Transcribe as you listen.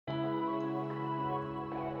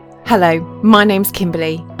Hello, my name's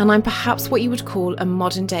Kimberly, and I'm perhaps what you would call a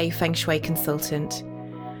modern-day Feng Shui consultant.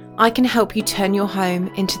 I can help you turn your home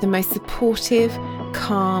into the most supportive,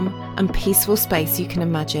 calm, and peaceful space you can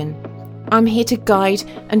imagine. I'm here to guide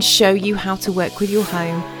and show you how to work with your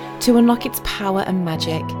home to unlock its power and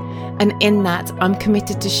magic. And in that, I'm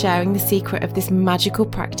committed to sharing the secret of this magical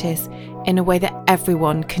practice in a way that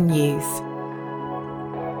everyone can use.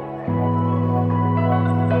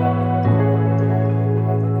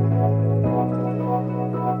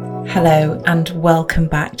 Hello and welcome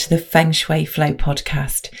back to the Feng Shui Flow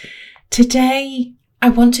podcast. Today, I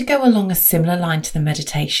want to go along a similar line to the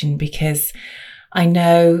meditation because I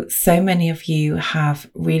know so many of you have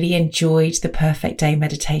really enjoyed the Perfect Day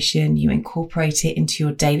meditation. You incorporate it into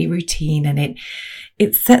your daily routine and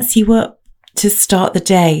it sets you up to start the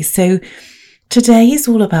day. So today is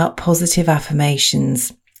all about positive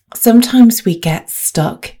affirmations. Sometimes we get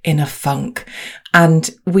stuck in a funk and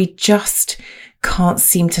we just can't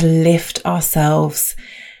seem to lift ourselves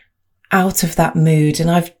out of that mood. And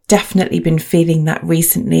I've definitely been feeling that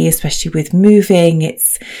recently, especially with moving.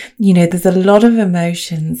 It's, there's a lot of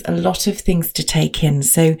emotions, a lot of things to take in.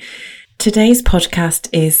 So today's podcast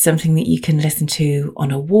is something that you can listen to on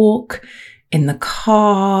a walk, in the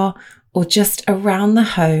car, or just around the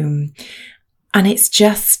home. And it's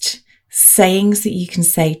just sayings that you can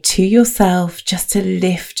say to yourself just to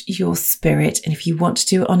lift your spirit. And if you want to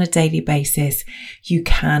do it on a daily basis, you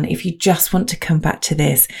can. If you just want to come back to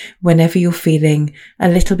this whenever you're feeling a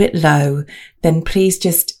little bit low, then please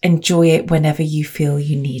just enjoy it whenever you feel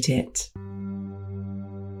you need it.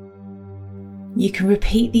 You can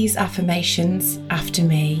repeat these affirmations after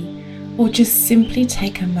me, or just simply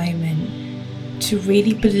take a moment to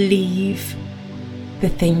really believe the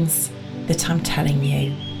things that I'm telling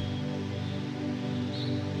you.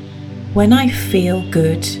 When I feel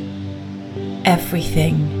good,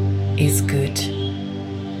 everything is good.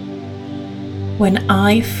 When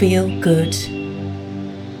I feel good,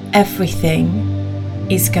 everything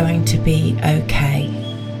is going to be okay.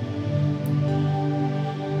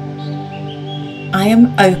 I am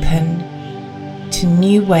open to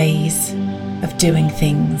new ways of doing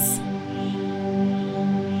things.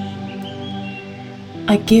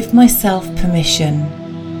 I give myself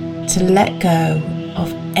permission to let go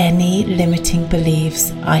of any limiting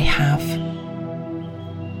beliefs I have.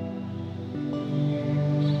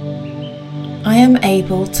 I am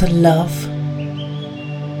able to love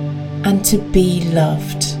and to be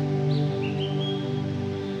loved.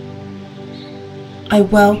 I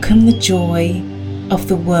welcome the joy of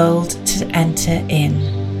the world to enter in.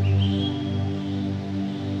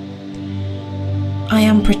 I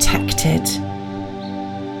am protected.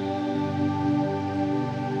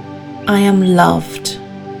 I am loved.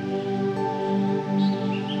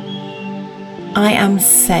 I am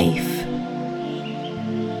safe.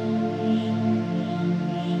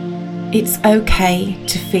 It's okay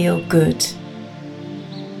to feel good.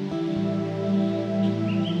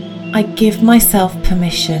 I give myself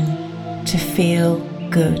permission to feel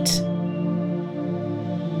good.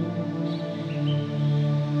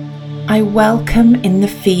 I welcome in the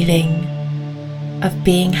feeling of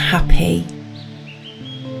being happy.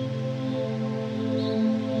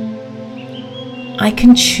 I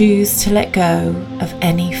can choose to let go of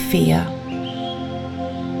any fear.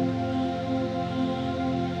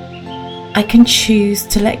 I can choose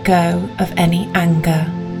to let go of any anger.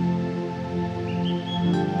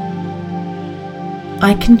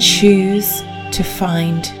 I can choose to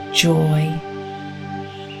find joy.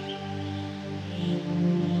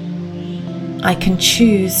 I can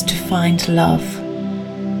choose to find love.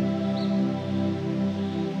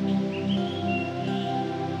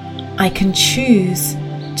 I can choose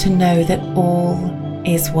to know that all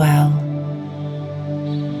is well.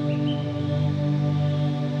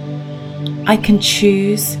 I can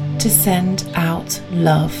choose to send out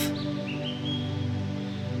love.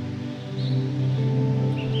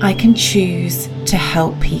 I can choose to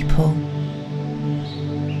help people.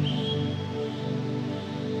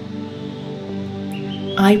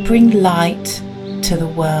 I bring light to the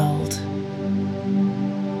world.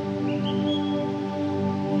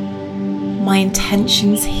 My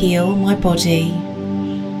intentions heal my body.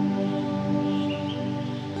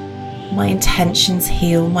 My intentions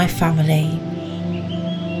heal my family.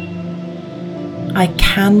 I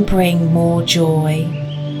can bring more joy.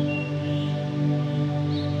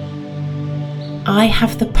 I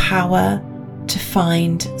have the power to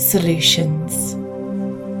find solutions.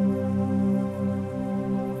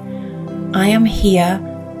 I am here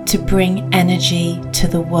to bring energy to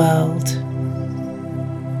the world.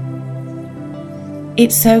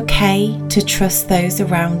 It's okay to trust those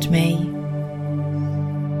around me.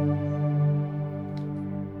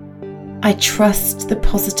 I trust the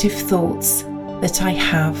positive thoughts that I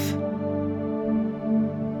have.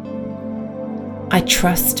 I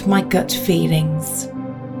trust my gut feelings.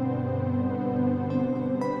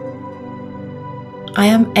 I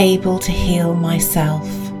am able to heal myself.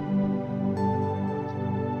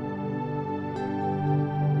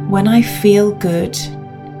 When I feel good,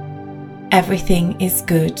 everything is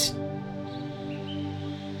good.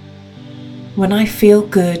 When I feel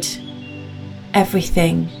good,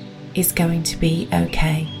 everything is going to be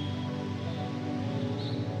okay.